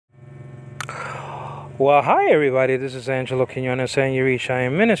Well, hi everybody. This is Angelo Quinones, and you reach I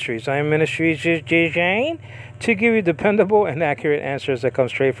Am Ministries. I Am Ministries is designed to give you dependable and accurate answers that come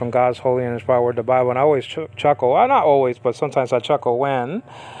straight from God's holy and inspired word, the Bible. And I always chuckle. Well, not always, but sometimes I chuckle when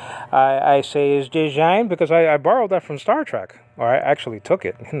I say is designed because I borrowed that from Star Trek, or I actually took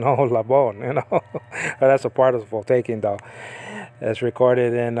it. No, la bon, That's a participle taking though. It's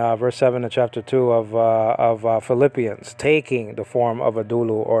recorded in verse 7 of chapter 2 of Philippians, taking the form of a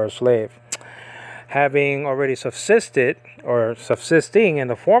dulu or a slave. Having already subsisted or subsisting in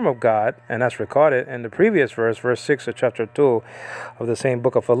the form of God, and that's recorded in the previous verse 6 of chapter 2 of the same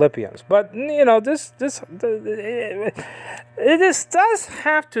book of Philippians. But this does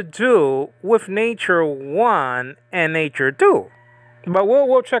have to do with nature 1 and nature 2. But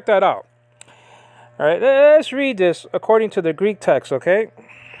we'll check that out. All right, let's read this according to the Greek text, okay?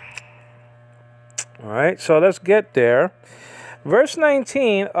 All right, so let's get there. Verse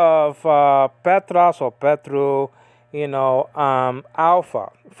 19 of Petros or Petru,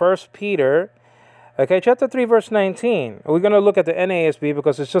 Alpha, 1 Peter, okay, chapter 3, verse 19. We're going to look at the NASB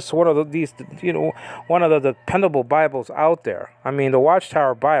because it's just one of one of the dependable Bibles out there. I mean, the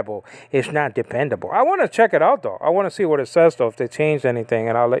Watchtower Bible is not dependable. I want to check it out, though. I want to see what it says, though, if they changed anything,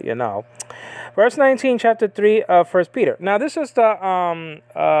 and I'll let you know. Verse 19, chapter 3 of 1 Peter. Now, this is the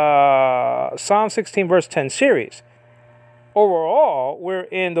Psalm 16, verse 10 series. Overall, we're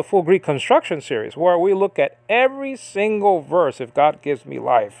in the full Greek construction series where we look at every single verse, if God gives me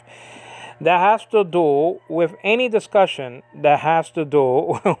life, that has to do with any discussion that has to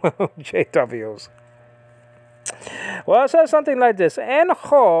do with JWs. Well, it says something like this: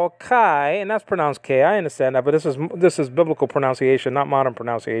 Enho kai, and that's pronounced K. I understand that, but this is biblical pronunciation, not modern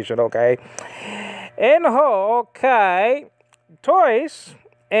pronunciation. Okay, Enho kai tois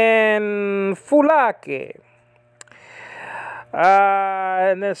en fulake.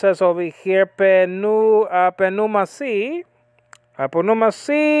 And it says over here, penumasi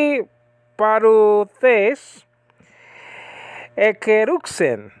paruthes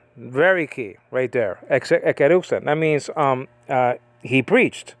ekeruxen. Very key, right there. Ekeruxen. That means he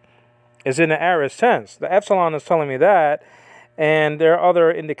preached. It's in the aorist tense. The epsilon is telling me that, and there are other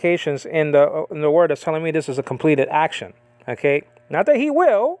indications in the word that's telling me this is a completed action. Okay, not that he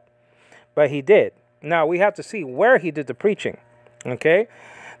will, but he did. Now, we have to see where he did the preaching, okay?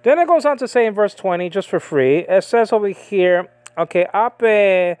 Then it goes on to say in verse 20, just for free, it says over here, okay,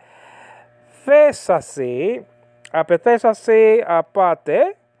 ape thesasi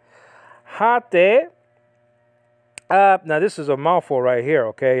apate, hate, now this is a mouthful right here,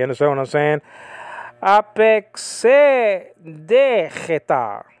 okay? You understand what I'm saying? Apexe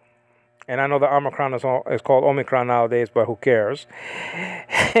degeta. And I know the Omicron is called Omicron nowadays, but who cares?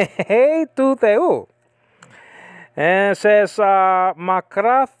 Hey, tu teu. And it says,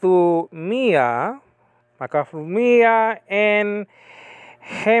 Macrathumia and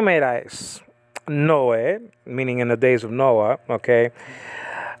Hemerais. Noe, meaning in the days of Noah, okay?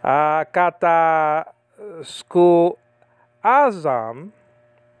 Kata sku azam,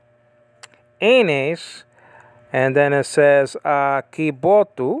 Enes, and then it says,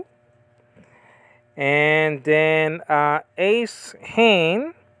 Kibotu. And then Ace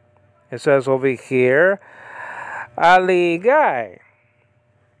Hain, it says over here, Aligai.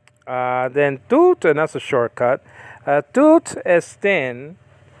 Then Tut, and that's a shortcut. Tut Estin,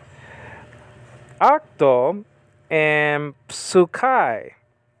 Acto, and Psukai.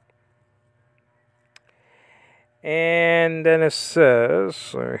 And then it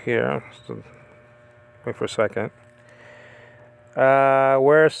says, here, wait for a second.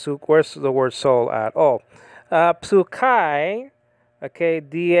 Where's the word soul at? Oh, psukai, okay,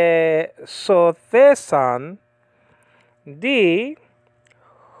 die sothesan di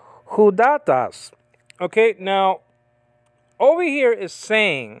hudatas. Okay, now over here is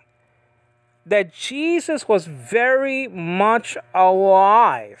saying that Jesus was very much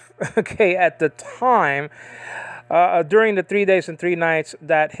alive, okay, at the time during the 3 days and 3 nights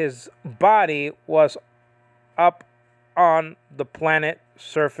that his body was up on the planet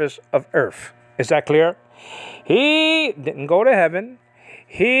surface of Earth. Is that clear? He didn't go to heaven.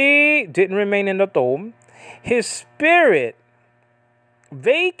 He didn't remain in the tomb. His spirit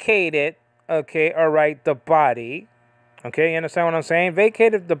vacated, okay, all right, the body. Okay, you understand what I'm saying?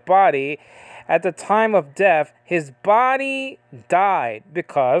 Vacated the body at the time of death. His body died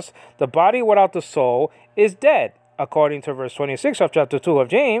because the body without the soul is dead. According to verse 26 of chapter 2 of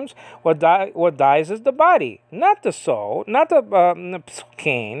James, what dies is the body, not the soul, not the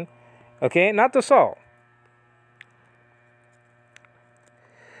Cain, okay, not the soul.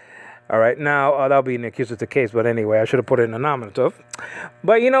 All right, now that'll be an accusative case, but anyway, I should have put it in a nominative.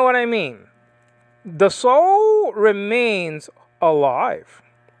 But you know what I mean. The soul remains alive.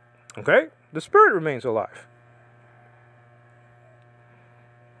 Okay? The spirit remains alive.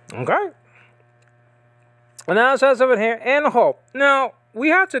 Okay? And now it says over here, and hope. Now, we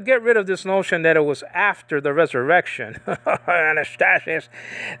have to get rid of this notion that it was after the resurrection, Anastasius,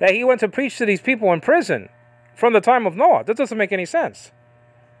 that he went to preach to these people in prison from the time of Noah. That doesn't make any sense.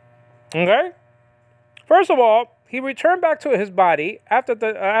 Okay? First of all, he returned back to his body after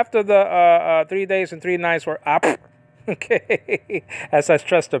the 3 days and 3 nights were up. Okay? As I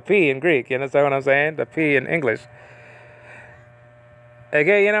stress the P in Greek. You understand what I'm saying? The P in English.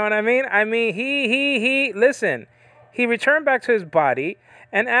 Okay, you know what I mean? I mean, listen, he returned back to his body,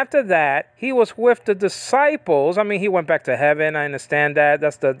 and after that, he was with the disciples. I mean, he went back to heaven. I understand that.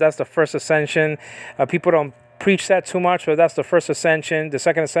 That's the first ascension. People don't preach that too much, but that's the first ascension. The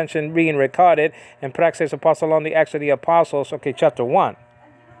second ascension being recorded in Praxis Apostolon, the Acts of the Apostles, okay, chapter 1.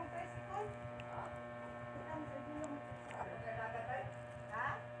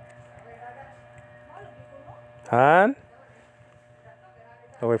 Han?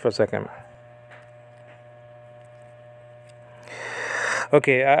 Oh, wait for a second.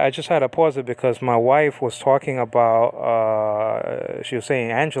 Okay, I just had to pause it because my wife was talking about, she was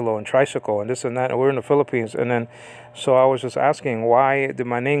saying Angelo and tricycle and this and that. And we're in the Philippines. And then, so I was just asking, why did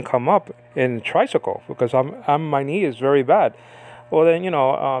my name come up in tricycle? Because my knee is very bad. Well, then, you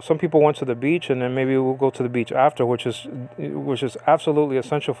know, some people went to the beach, and then maybe we'll go to the beach after, which is absolutely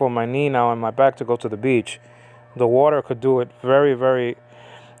essential for my knee now and my back to go to the beach. The water could do it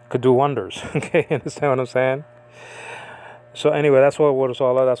could do wonders. Okay, understand what I'm saying? So anyway, that's what it was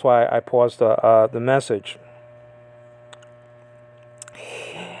all. That's why I paused the message.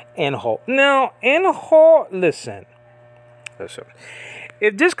 In hope. Now, in hope. Listen.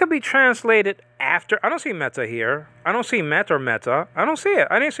 If this could be translated after, I don't see meta here. I don't see met or meta. I don't see it.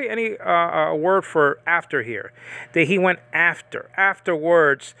 I didn't see any word for after here. That he went after.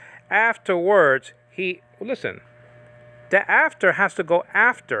 Afterwards. He listen. The after has to go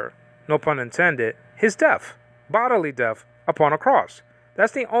after, no pun intended, his death, bodily death upon a cross.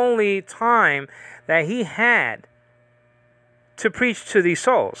 That's the only time that he had to preach to these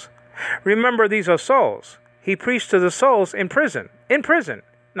souls. Remember, these are souls. He preached to the souls in prison. In prison.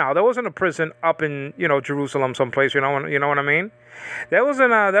 Now, there wasn't a prison up in, you know, Jerusalem someplace, you know what I mean? There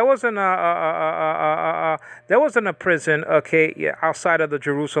wasn't a prison, okay, outside of the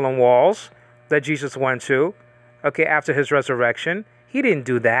Jerusalem walls that Jesus went to. Okay, after his resurrection. He didn't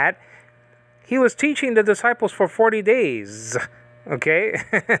do that. He was teaching the disciples for 40 days. Okay?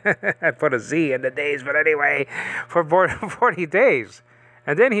 I put a Z in the days, but anyway, for 40 days.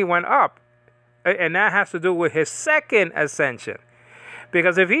 And then he went up. And that has to do with his second ascension.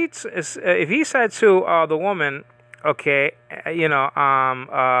 Because if he said to the woman, okay, you know,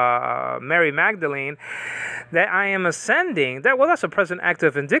 Mary Magdalene, that I am ascending, that's a present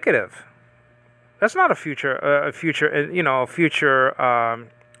active indicative. That's not a future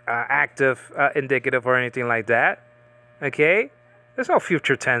active indicative or anything like that. Okay? There's no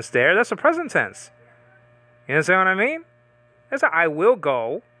future tense there. That's a present tense. You understand what I mean? It's I will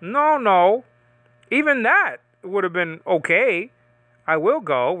go. No. Even that would have been okay. I will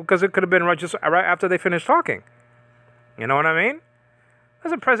go, because it could have been right after they finished talking. You know what I mean?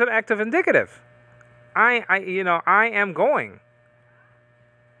 That's a present active indicative. I am going.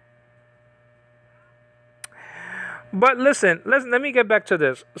 But listen, let me get back to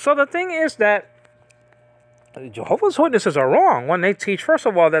this. So the thing is that Jehovah's Witnesses are wrong when they teach, first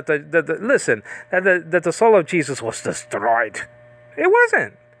of all, that that the soul of Jesus was destroyed. It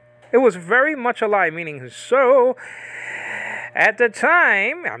wasn't. It was very much alive, meaning his soul at the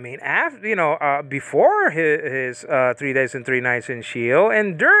time, I mean, after, before his 3 days and 3 nights in Sheol,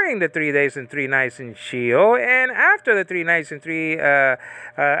 and during the 3 days and 3 nights in Sheol, and after the 3 nights and 3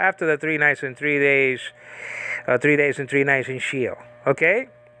 days, 3 days and 3 nights in Sheol. Okay,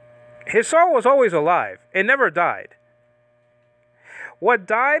 his soul was always alive. It never died. What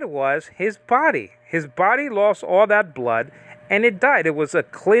died was his body. His body lost all that blood, and it died. It was a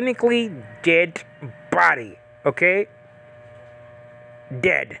clinically dead body. Okay.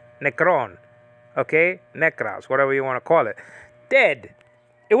 Dead. Necron. Okay? Necros. Whatever you want to call it. Dead.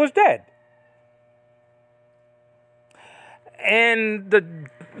 It was dead. And the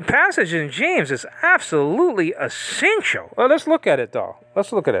passage in James is absolutely essential. Well, let's look at it, though.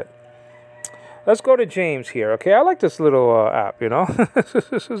 Let's look at it. Let's go to James here, okay? I like this little app, you know?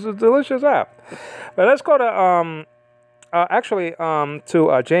 This is a delicious app. But let's go to,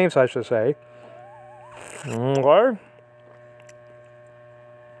 to James, I should say. Okay.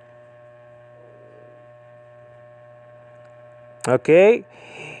 Okay,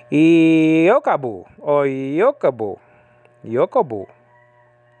 Yokabu or Yokabu. Yokabu.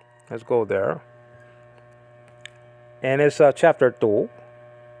 Let's go there. And it's chapter 2.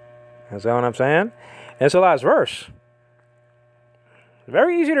 That's what I'm saying. It's the last verse.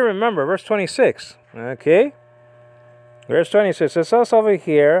 Very easy to remember. Verse 26. Okay. Verse 26. It says over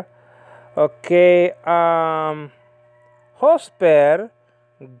here. Okay. Hosper,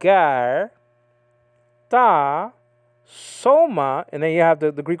 Gar, Ta, Soma, and then you have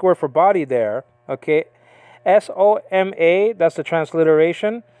the Greek word for body there. Okay. Soma, that's the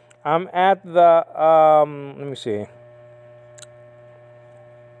transliteration. I'm at the, let me see.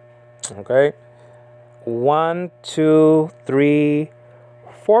 Okay. 1, 2, 3,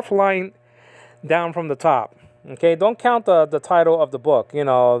 fourth line down from the top. Okay, don't count the title of the book. You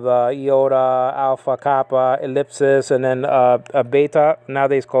know, the iota, alpha, kappa, ellipsis, and then a beta,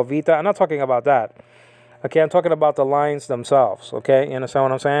 nowadays called vita. I'm not talking about that. Okay, I'm talking about the lines themselves. Okay, you understand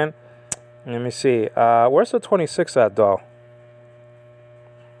what I'm saying? Let me see. Where's the 26 at, though?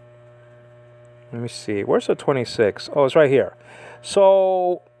 Let me see. Where's the 26? Oh, it's right here.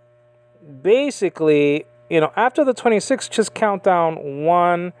 So, basically, you know, after the 26, just count down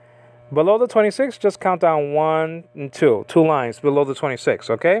 1. Below the 26, just count down 1 and 2. 2 lines below the 26,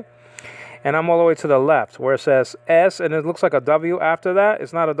 okay? And I'm all the way to the left where it says S, and it looks like a W after that.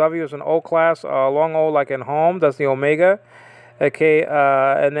 It's not a W, it's an O class, long O like in home. That's the omega. Okay,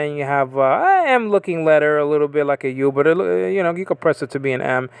 and then you have an M-looking letter, a little bit like a U, but, you know, you could press it to be an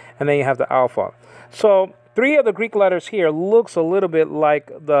M, and then you have the alpha. So 3 of the Greek letters here looks a little bit like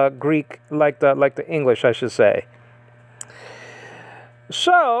the Greek, like the English, I should say.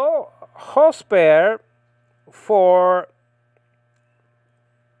 So, Hosper for,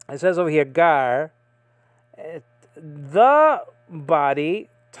 it says over here, Gar, the body,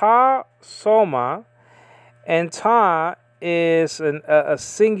 Ta, Soma, and Ta is a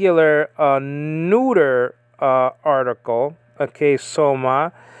singular neuter article. Okay,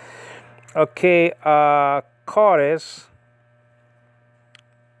 Soma. Okay, Chorus,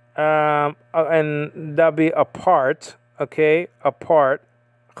 and that'll be apart. Okay, apart.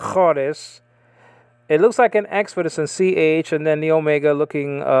 Chorus. It looks like an X, but it's in CH, and then the omega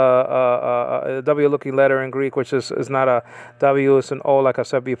looking, W looking letter in Greek, which is not a W, it's an O, like I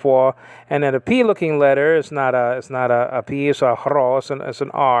said before. And then the P looking letter is not a P, it's a Hro, it's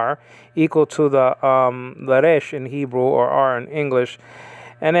an R, equal to the Resh in Hebrew or R in English.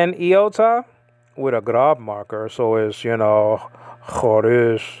 And then iota with a grab marker, so it's, you know,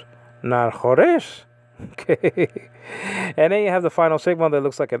 Chorus, not Chorus. Okay. And then you have the final sigma that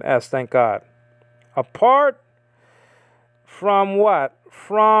looks like an S, thank God. Apart from what?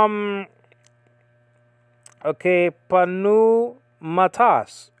 From, okay, Panu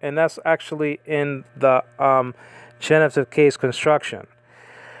Matas. And that's actually in the genitive case construction.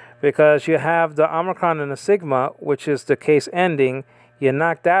 Because you have the omicron and the sigma, which is the case ending. You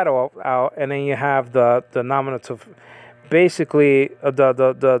knock that out, and then you have the nominative, basically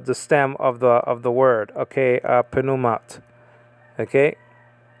the stem of the word. Okay, Penumat. Okay,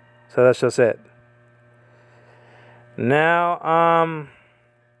 so that's just it. Now,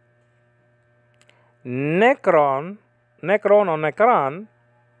 Necron or Necron,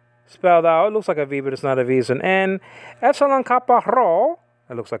 spelled out, it looks like a V, but it's not a V, it's an N. Epsilon Kappa Rho,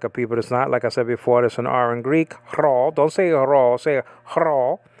 it looks like a P, but it's not. Like I said before, it's an R in Greek. Rho, don't say Rho, say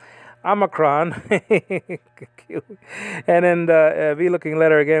Rho. Omicron. And then the V-looking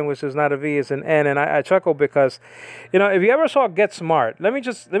letter again, which is not a V, it's an N. And I chuckle because, you know, if you ever saw Get Smart, let me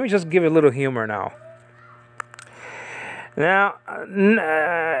just give you a little humor now. Now,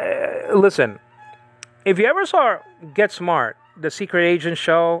 listen, if you ever saw Get Smart, the secret agent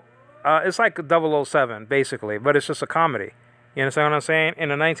show, it's like 007, basically, but it's just a comedy. You understand what I'm saying? In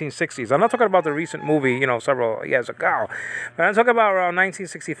the 1960s. I'm not talking about the recent movie, you know, several years ago. But I'm talking about around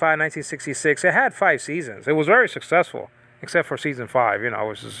 1965, 1966. It had 5 seasons. It was very successful, except for season 5. You know, it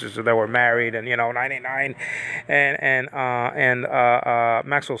was just they were married, and, you know, 99 and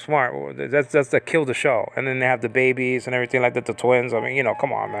Maxwell Smart. That's that killed the show. And then they have the babies and everything like that, the twins. I mean, you know,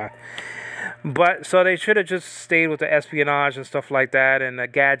 come on, man. But so they should have just stayed with the espionage and stuff like that, and the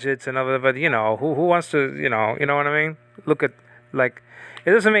gadgets and other. But, you know, who wants to, you know what I mean? Look at, like,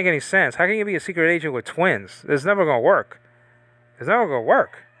 it doesn't make any sense. How can you be a secret agent with twins? It's never gonna work. It's never gonna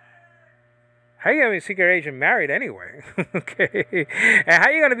work. How are you gonna be a secret agent married anyway? Okay, and how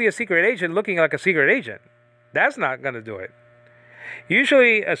are you gonna be a secret agent looking like a secret agent? That's not gonna do it.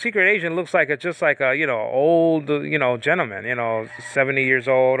 Usually, a secret agent looks like just like a, you know, old, you know, gentleman, you know, 70 years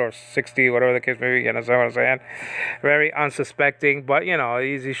old or 60, whatever the case may be. You know what I'm saying? Very unsuspecting, but, you know,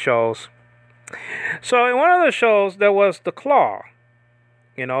 easy shows. So in one of the shows, there was the Claw.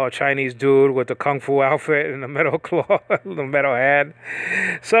 You know, a Chinese dude with the kung fu outfit and the metal claw, the metal hand.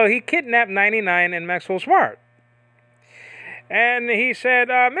 So he kidnapped 99 and Maxwell Smart. And he said,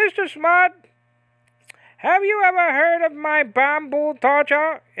 Mr. Smart, have you ever heard of my bamboo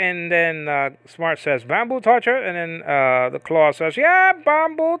torture? And then Smart says, bamboo torture? And then the claw says, yeah,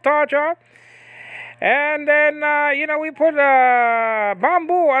 bamboo torture. And then, we put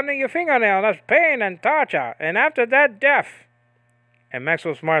bamboo under your fingernail. That's pain and torture. And after that, death. And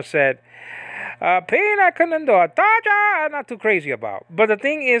Maxwell Smart said, pain I couldn't endure. Torture I'm not too crazy about. But the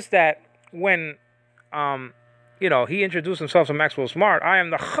thing is that when, he introduced himself to Maxwell Smart, I am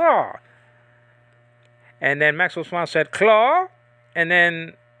the Kha. And then Maxwell Smart said, claw. And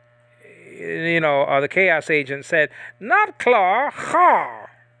then, the Chaos Agent said, not claw, Kha.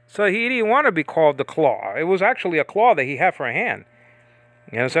 So he didn't want to be called the Claw. It was actually a claw that he had for a hand.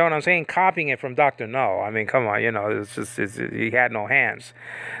 You understand what I'm saying? Copying it from Dr. No. I mean, come on, he had no hands.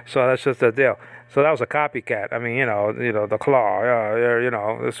 So that's just the deal. So that was a copycat. I mean, the Claw.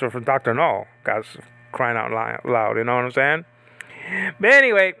 This is from Dr. No. Guys crying out loud, you know what I'm saying? But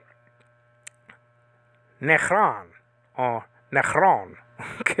anyway, Nechron or Nechron.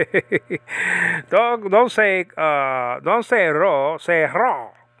 Okay. Don't say ro, say ra.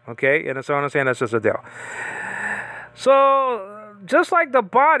 Okay, and so what I'm saying, that's just a deal. So, just like the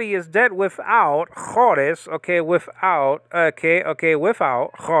body is dead without Chores, without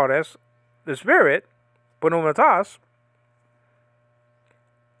Chores, the spirit, Pneumatas,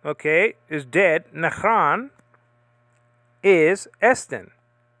 is dead, Nachran is Esten,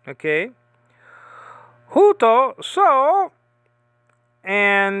 Huto, so,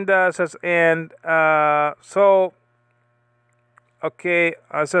 and says, it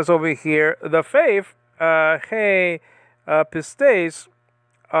says over here, the faith, pistes,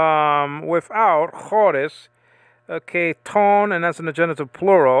 without chores, ton, and that's in the genitive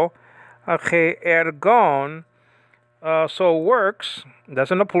plural, ergon, so works, that's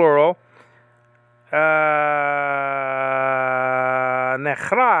in the plural, nechra,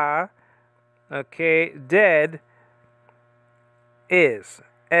 dead, is,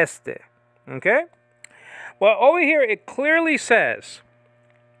 este, Well, over here, it clearly says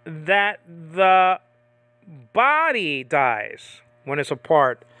that the body dies when it's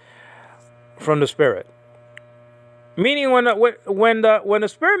apart from the spirit. Meaning when the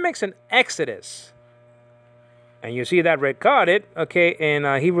spirit makes an exodus, and you see that recorded, in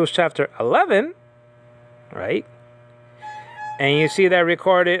Hebrews chapter 11, right? And you see that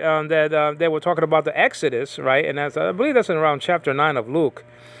recorded that they were talking about the exodus, right? And that's, I believe that's in around chapter 9 of Luke.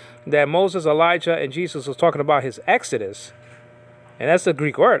 That Moses, Elijah, and Jesus was talking about his exodus. And that's the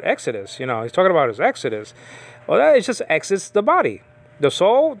Greek word, exodus. He's talking about his exodus. Well, that is just exits the body. The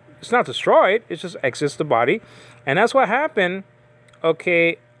soul, it's not destroyed. It just exits the body. And that's what happened,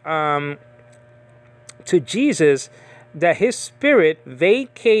 to Jesus, that his spirit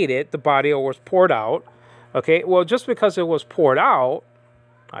vacated the body or was poured out. Well, just because it was poured out,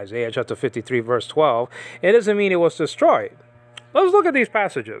 Isaiah chapter 53, verse 12, it doesn't mean it was destroyed. Let's look at these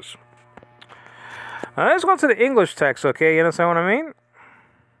passages. Let's go to the English text, You understand what I mean?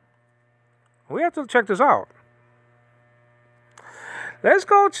 We have to check this out. Let's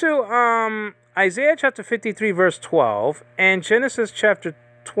go to Isaiah chapter 53, verse 12, and Genesis chapter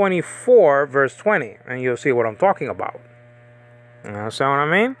 24, verse 20, and you'll see what I'm talking about. You understand what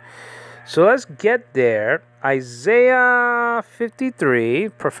I mean? So let's get there. Isaiah 53,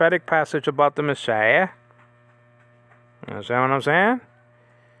 prophetic passage about the Messiah. You understand what I'm saying?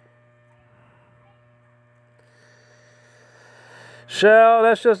 So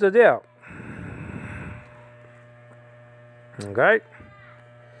that's just the deal.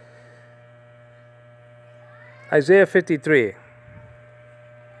 Isaiah 53.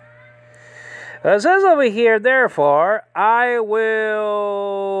 It says over here, therefore, I will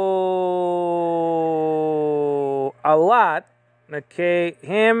allot,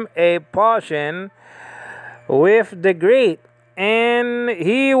 him a portion with the great, and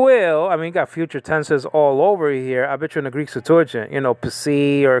he will, you got future tenses all over here. I bet you in the Greek Septuagint,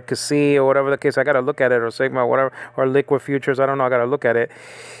 psi or kasi or whatever the case, I got to look at it, or sigma, whatever, or liquid futures, I don't know, I got to look at it.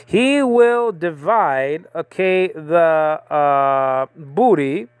 He will divide, the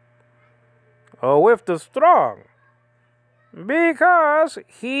booty with the strong, because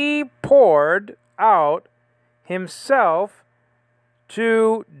he poured out himself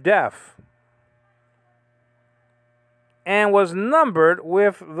to death, and was numbered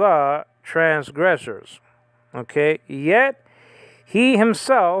with the transgressors. Yet he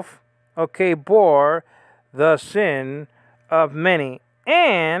himself, bore the sin of many,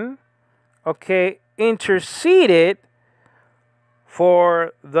 and, interceded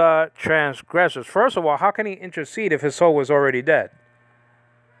for the transgressors. First of all, how can he intercede if his soul was already dead?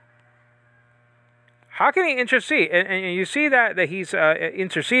 How can he intercede? And you see that he's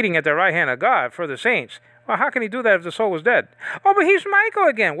interceding at the right hand of God for the saints. Well, how can he do that if the soul was dead? Oh, but he's Michael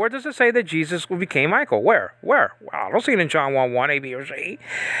again. Where does it say that Jesus became Michael? Where? Well, I don't see it in John 1:1, A, B, or C.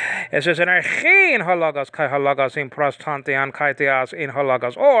 It says, in halagos kai halagos in prostantean kai theas in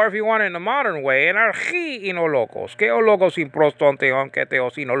halagos. Or, if you want it in the modern way, in archi in ologos. Ke ologos in prostanteon ke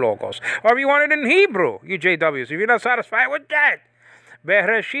theos in ologos. Or if you want it in Hebrew, you JWs, if you're not satisfied with that.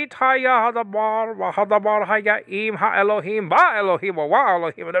 Bereshit haya hadabar v'hadabar haya im ha-Elohim ba-Elohim or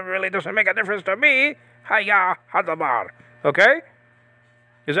wa-Elohim. It really doesn't make a difference to me. Haya hadabar. Okay?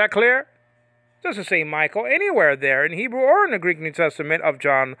 Is that clear? Doesn't say Michael anywhere there in Hebrew or in the Greek New Testament of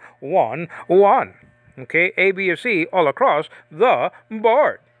John 1:1. Okay? A, B, or C all across the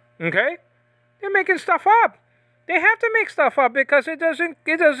board. Okay? They're making stuff up. They have to make stuff up because it doesn't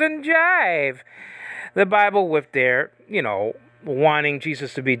jive. The Bible with their, wanting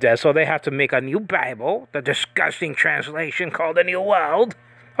Jesus to be dead, so they have to make a new Bible, the disgusting translation called the New World.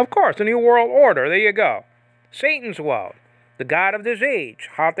 Of course, the New World Order, there you go. Satan's world, the God of this age,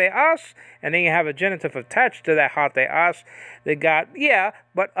 Hateas, and then you have a genitive attached to that Hateas, the God,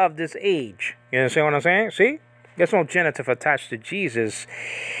 but of this age. You understand what I'm saying? See? There's no genitive attached to Jesus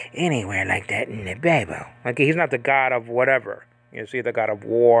anywhere like that in the Bible. Okay, he's not the God of whatever. You see, the God of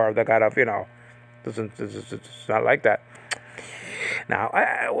war, the God of, it's not like that. Now,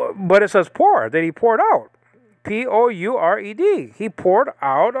 but it says pour, that he poured out. Poured. He poured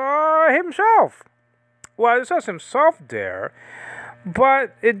out himself. Well, it says himself there,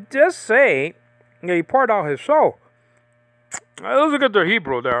 but it does say he poured out his soul. Let's look at the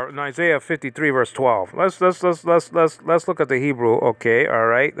Hebrew there in Isaiah 53 verse 12. Let's look at the Hebrew. Okay, all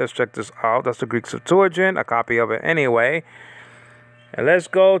right. Let's check this out. That's the Greek Septuagint, a copy of it anyway. And let's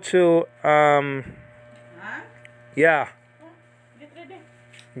go to yeah.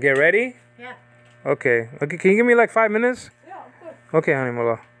 Get ready? Yeah. Okay. Okay, can you give me like 5 minutes? Yeah, of course. Okay, honey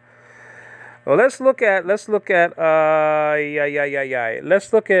Mullah. Well, let's look at Let's look at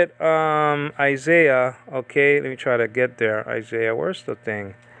Isaiah. Okay, let me try to get there. Isaiah, where's the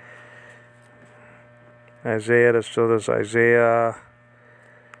thing? Isaiah, let's show this Isaiah.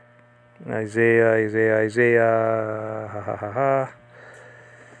 Isaiah. Ha ha ha ha.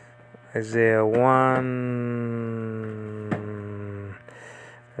 Isaiah 1.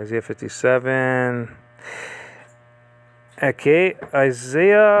 Isaiah 57. Okay,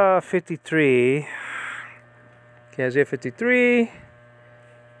 Isaiah 53. Okay, Isaiah 53.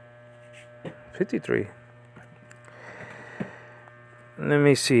 53. Let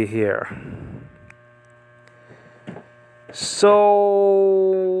me see here. So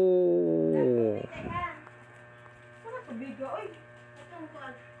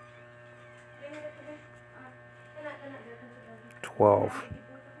 12.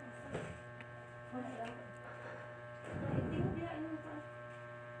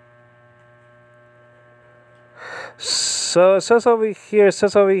 So it says over here,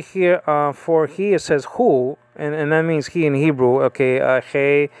 for he, it says who, and that means he in Hebrew. Okay,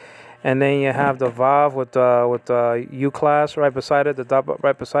 hey, and then you have the vav with the U class right beside it, the dot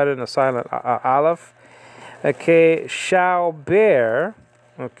right beside it, and the silent aleph. Okay, shall bear.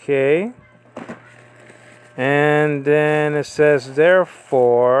 Okay, and then it says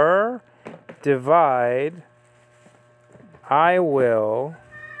therefore divide. I will.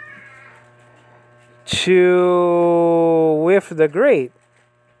 With the great.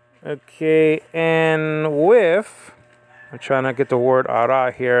 Okay, and with, I'm trying to get the word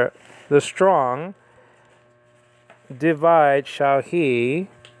ara here, the strong, divide shall he,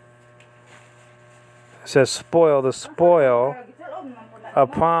 it says spoil the spoil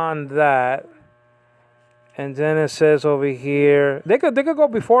upon that. And then it says over here, they could go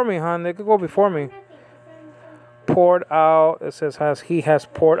before me, hon. They could go before me. Poured out, it says he has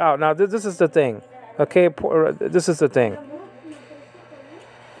poured out. Now this is the thing. Okay, this is the thing.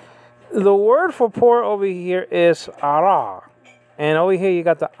 The word for pour over here is ara. And over here you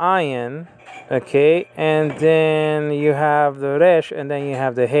got the ayin. Okay, and then you have the resh, and then you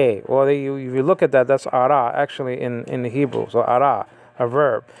have the hey. Well, if you look at that, that's ara, actually, in the Hebrew. So ara, a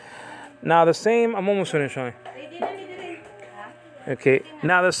verb. Now the same, I'm almost finished, honey. Okay,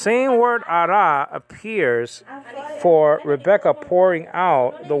 now the same word ara appears for Rebecca pouring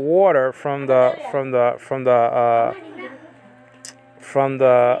out the water from the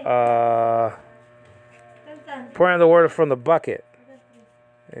pouring the water from the bucket.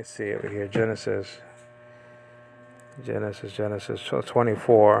 Let's see over here, Genesis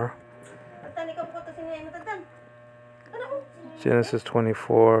 24. Genesis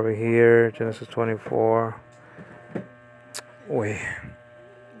 24 over here. Genesis 24. Wait.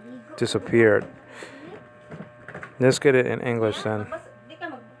 Disappeared. Let's get it in English then.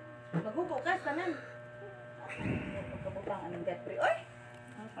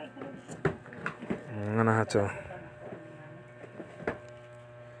 I'm gonna have to.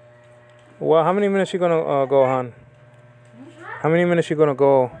 Well, how many minutes you gonna go, hon? How many minutes you gonna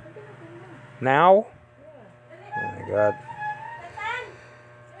go? Now? Oh my God.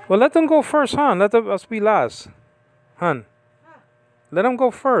 Well, let them go first, hon. Let us be last, hon. Let them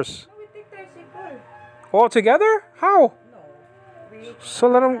go first. All together? How? So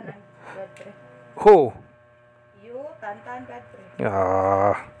let them. Who? You, Tantan,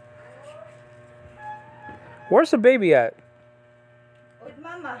 Godfrey. Where's the baby at? With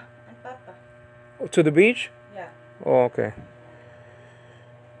Mama and Papa. To the beach? Yeah. Oh, okay.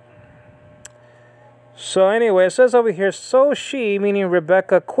 So anyway, it says over here, so she, meaning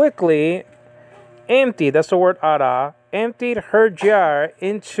Rebecca, quickly emptied, that's the word ara, emptied her jar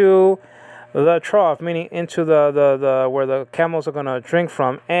into the trough, meaning into the where the camels are going to drink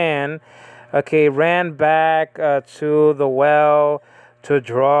from, and, okay, ran back to the well to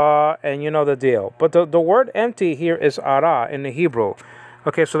draw, and you know the deal. But the word empty here is ara in the Hebrew.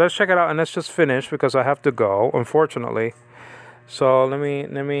 Okay, so let's check it out, and let's just finish because I have to go, unfortunately. So let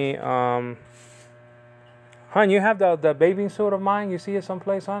me hon, you have the bathing suit of mine? You see it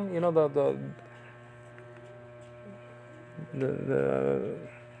someplace, hon? You know the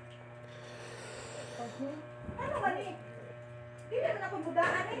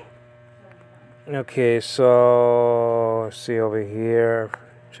Okay, so let's see over here,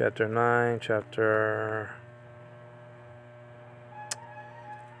 chapter 9, chapter.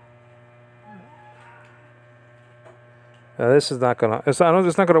 This is not gonna. It's not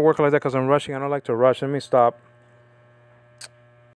gonna work like that because I'm rushing. I don't like to rush. Let me stop.